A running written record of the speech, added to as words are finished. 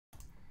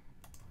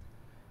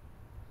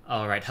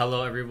Alright,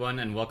 hello everyone,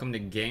 and welcome to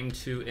Game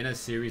 2 in a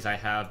series I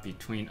have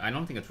between... I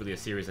don't think it's really a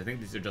series, I think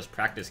these are just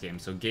practice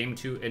games. So Game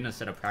 2 in a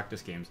set of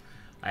practice games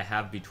I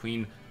have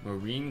between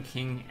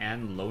MarineKing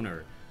and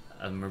Loner.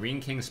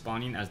 MarineKing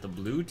spawning as the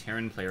blue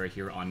Terran player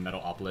here on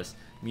Metalopolis.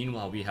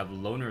 Meanwhile, we have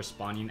Loner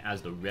spawning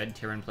as the red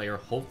Terran player.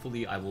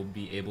 Hopefully I will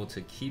be able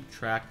to keep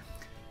track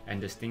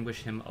and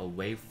distinguish him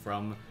away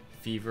from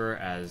Fever,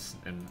 as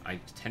I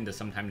tend to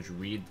sometimes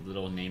read the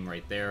little name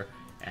right there,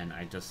 and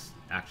I just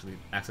actually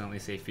accidentally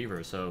say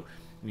Fever. So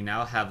we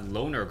now have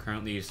Loner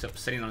currently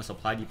sitting on a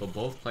supply depot.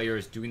 Both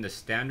players doing the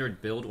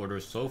standard build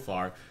orders so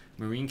far.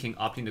 MarineKing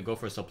opting to go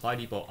for a supply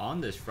depot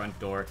on this front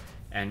door,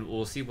 and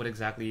we'll see what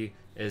exactly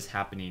is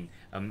happening.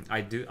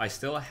 I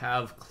still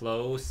have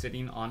Chloe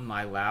sitting on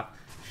my lap.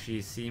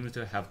 She seems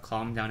to have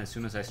calmed down as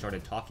soon as I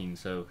started talking,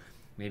 so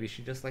maybe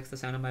she just likes the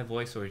sound of my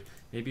voice, or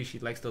maybe she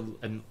likes to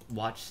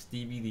watch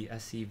Stevie the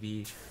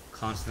SCV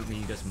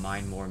constantly just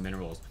mine more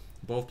minerals.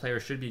 Both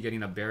players should be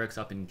getting a barracks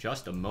up in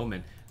just a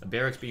moment. A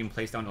barracks being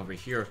placed down over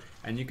here,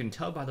 and you can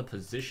tell by the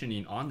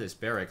positioning on this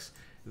barracks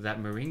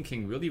that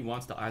MarineKing really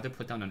wants to either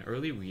put down an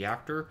early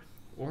reactor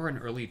or an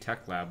early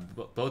tech lab.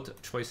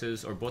 Both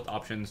choices, or both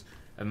options,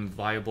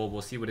 viable.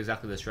 We'll see what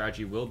exactly the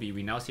strategy will be.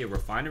 We now see a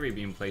refinery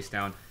being placed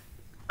down.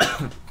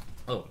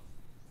 Oh,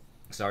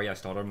 sorry, I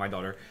startled my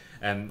daughter.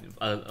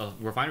 A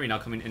refinery now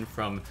coming in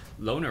from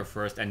Loner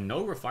first, and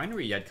no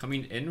refinery yet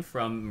coming in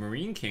from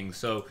MarineKing.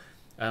 So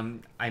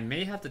I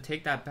may have to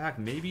take that back.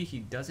 Maybe he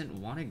doesn't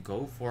want to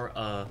go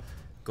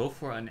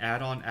for an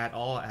add-on at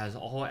all, as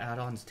all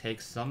add-ons take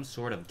some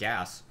sort of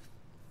gas,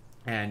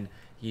 and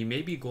he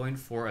may be going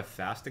for a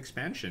fast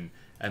expansion.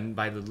 And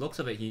by the looks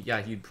of it,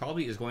 he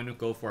probably is going to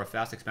go for a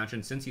fast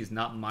expansion since he's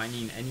not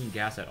mining any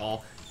gas at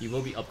all. He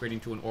will be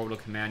upgrading to an orbital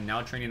command,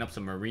 now training up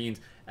some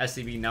Marines.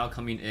 SCV now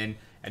coming in,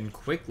 and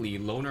quickly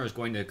Loner is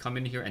going to come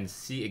in here and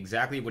see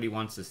exactly what he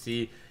wants to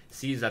see.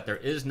 Sees that there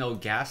is no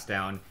gas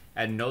down,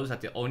 and knows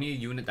that the only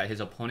unit that his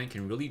opponent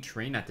can really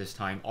train at this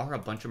time are a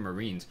bunch of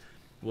Marines.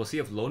 We'll see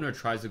if Loner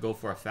tries to go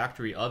for a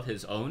factory of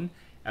his own,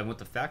 and with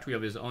the factory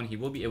of his own, he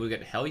will be able to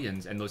get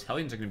Hellions, and those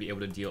Hellions are going to be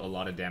able to deal a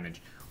lot of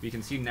damage. We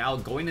can see now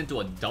going into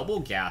a double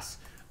gas.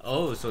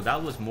 Oh, so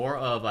that was more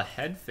of a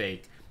head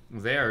fake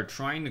there,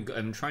 trying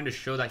to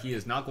show that he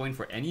is not going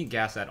for any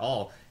gas at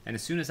all. And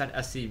as soon as that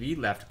SCV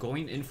left,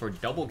 going in for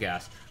double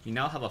gas, we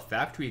now have a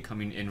factory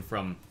coming in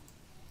from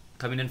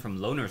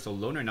Loner. So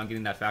Loner now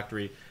getting that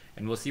factory,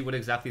 and we'll see what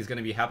exactly is going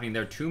to be happening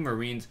there. Two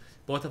Marines,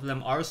 both of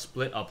them are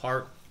split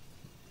apart,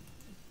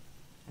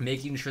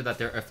 making sure that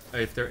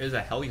if there is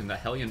a Hellion, the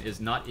Hellion is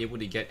not able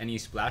to get any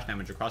splash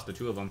damage across the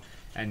two of them.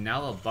 And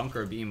now a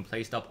bunker being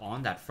placed up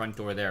on that front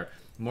door there.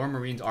 More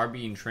Marines are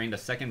being trained. A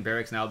second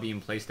barracks now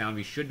being placed down.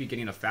 We should be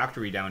getting a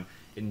factory down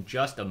in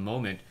just a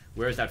moment.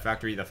 Where is that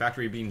factory? The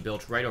factory being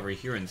built right over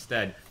here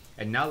instead.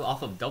 And now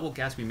off of double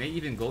gas, we may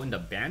even go into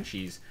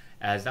Banshees,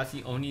 as that's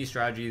the only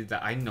strategy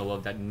that I know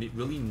of that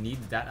really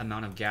needs that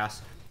amount of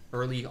gas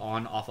early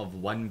on off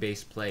of one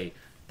base play.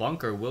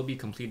 Bunker will be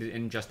completed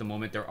in just a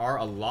moment. There are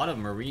a lot of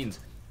Marines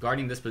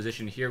guarding this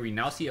position here. We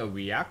now see a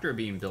reactor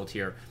being built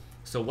here.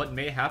 So what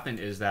may happen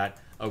is that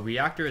a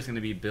reactor is going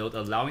to be built,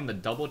 allowing the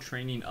double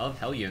training of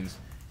Hellions,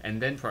 and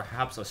then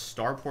perhaps a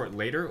starport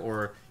later,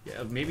 or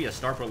maybe a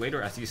starport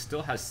later, as he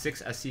still has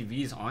 6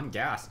 SCVs on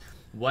gas.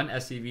 One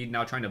SCV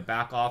now trying to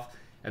back off,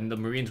 and the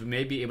Marines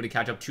may be able to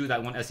catch up to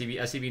that one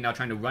SCV. SCV now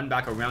trying to run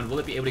back around. Will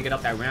it be able to get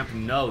up that ramp?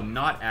 No,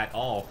 not at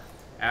all,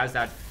 as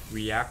that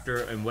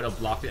reactor and would have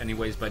blocked it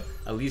anyways, but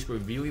at least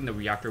revealing the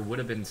reactor would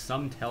have been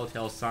some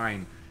telltale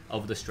sign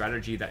of the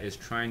strategy that is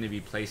trying to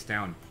be placed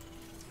down.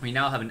 We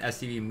now have an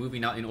SCV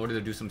moving out in order to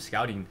do some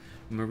scouting.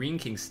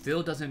 MarineKing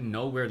still doesn't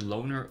know where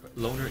Loner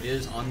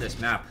is on this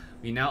map.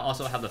 We now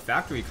also have the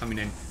factory coming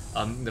in.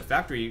 The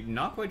factory,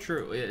 not quite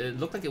sure, it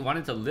looked like it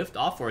wanted to lift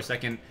off for a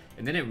second,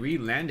 and then it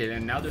re-landed,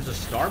 and now there's a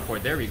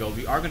starport. There we go.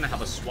 We are going to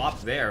have a swap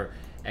there.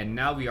 And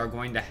now we are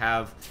going to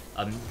have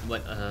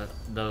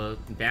the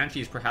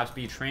Banshees perhaps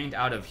be trained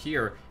out of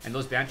here, and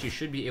those Banshees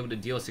should be able to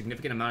deal a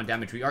significant amount of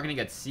damage. We are going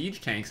to get siege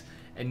tanks,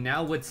 and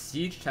now with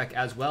siege tech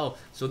as well.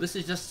 So this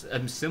is just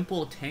a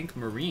simple tank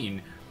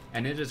Marine,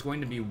 and it is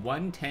going to be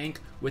one tank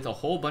with a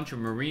whole bunch of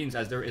Marines,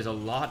 as there is a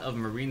lot of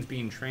Marines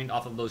being trained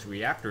off of those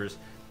reactors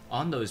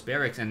on those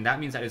barracks, and that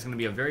means that it's going to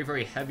be a very,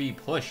 very heavy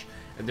push.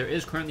 And there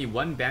is currently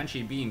one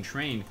Banshee being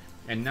trained,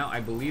 and now I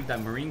believe that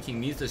MarineKing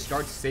needs to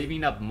start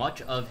saving up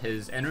much of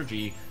his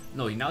energy.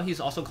 No, now he's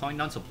also calling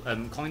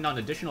down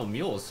additional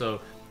mules,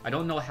 so I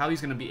don't know how he's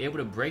going to be able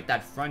to break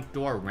that front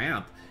door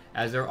ramp,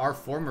 as there are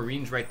 4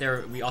 Marines right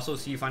there. We also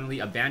see finally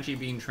a Banshee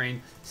being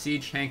trained,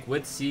 siege tank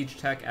with siege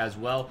tech as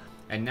well,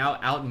 and now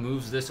out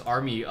moves this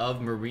army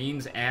of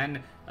Marines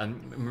and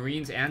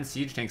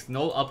siege tanks.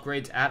 No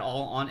upgrades at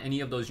all on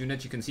any of those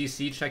units. You can see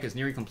siege tech is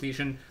nearing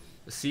completion,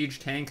 siege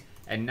tank,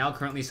 and now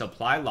currently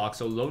supply lock.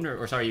 So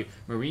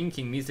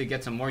MarineKing needs to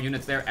get some more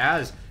units there,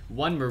 as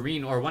one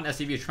Marine or one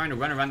SCV is trying to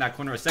run around that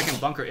corner. A second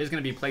bunker is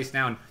going to be placed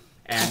down,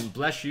 and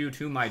bless you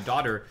to my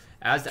daughter,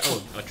 as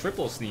a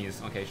triple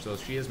sneeze. Okay, so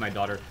she is my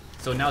daughter.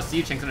 So now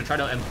Siege Tank's going to try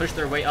to push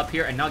their way up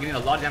here, and now getting a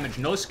lot of damage.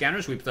 No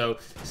scanner sweep though.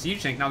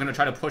 Siege Tank now going to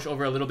try to push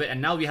over a little bit,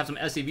 and now we have some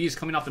SCVs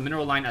coming off the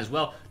mineral line as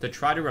well to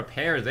try to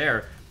repair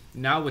there.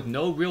 Now with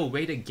no real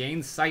way to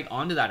gain sight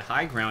onto that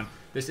high ground,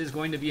 this is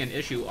going to be an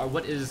issue. Or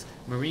what is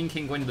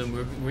MarineKing going to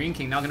do?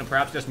 MarineKing now going to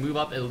perhaps just move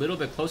up a little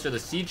bit closer. The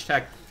siege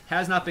tech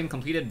has not been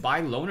completed by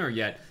Loner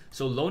yet.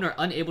 So Loner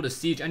unable to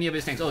siege any of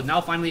his tanks. Oh,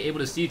 now finally able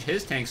to siege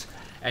his tanks.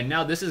 And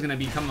now this is going to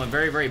become a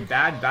very, very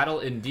bad battle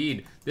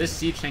indeed. This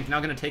siege tank now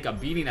going to take a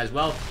beating as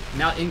well.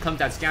 Now in comes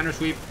that scanner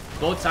sweep.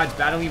 Both sides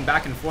battling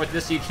back and forth.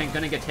 This siege tank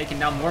going to get taken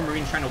down. More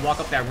Marines trying to walk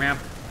up that ramp.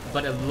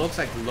 But it looks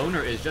like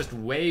Loner is just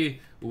way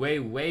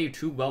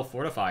too well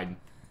fortified.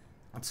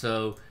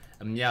 So,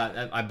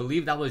 yeah, I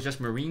believe that was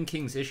just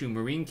MarineKing's issue.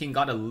 MarineKing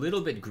got a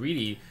little bit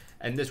greedy.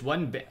 And this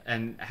one,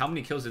 and how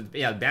many kills did,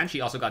 yeah, Banshee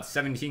also got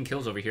 17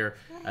 kills over here.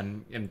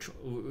 And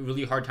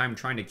really hard time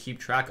trying to keep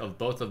track of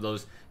both of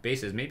those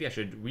bases. Maybe I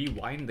should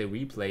rewind the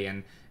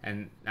replay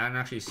and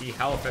actually see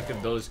how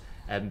effective those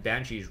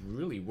Banshees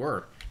really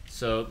were.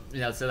 So,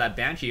 yeah, so that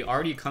Banshee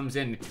already comes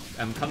in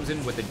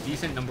with a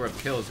decent number of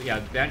kills.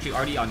 Yeah, Banshee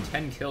already on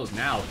 10 kills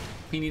now,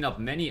 cleaning up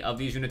many of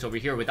these units over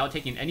here without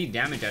taking any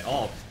damage at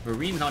all.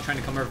 Marine's not trying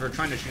to come over,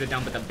 trying to shoot it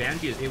down, but the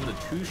Banshee is able to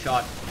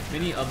two-shot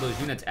many of those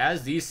units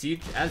as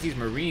these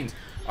Marines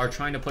are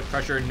trying to put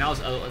pressure. Now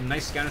a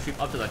nice scanner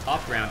sweep up to the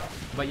top ground.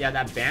 But yeah,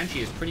 that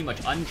Banshee is pretty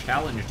much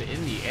unchallenged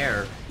in the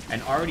air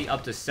and already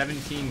up to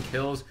 17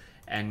 kills.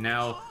 And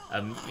now,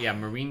 yeah,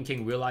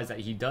 MarineKing realized that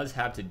he does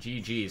have to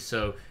GG.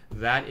 So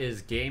that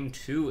is game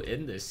 2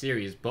 in this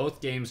series.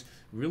 Both games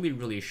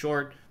really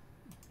short.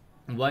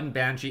 One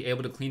Banshee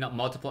able to clean up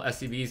multiple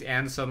SCVs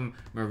and some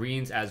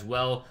Marines as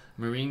well.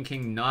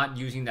 MarineKing not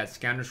using that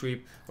scanner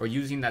sweep, or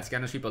using that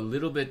scanner sweep a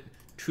little bit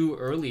too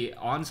early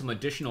on some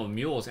additional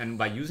mules. And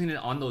by using it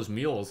on those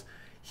mules,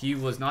 he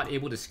was not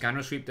able to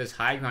scanner sweep this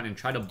high ground and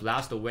try to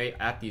blast away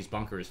at these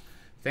bunkers.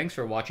 Thanks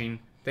for watching.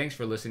 Thanks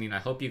for listening. I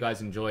hope you guys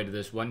enjoyed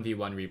this 1v1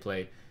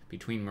 replay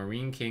between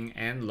MarineKing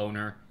and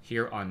Loner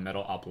here on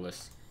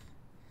Metalopolis.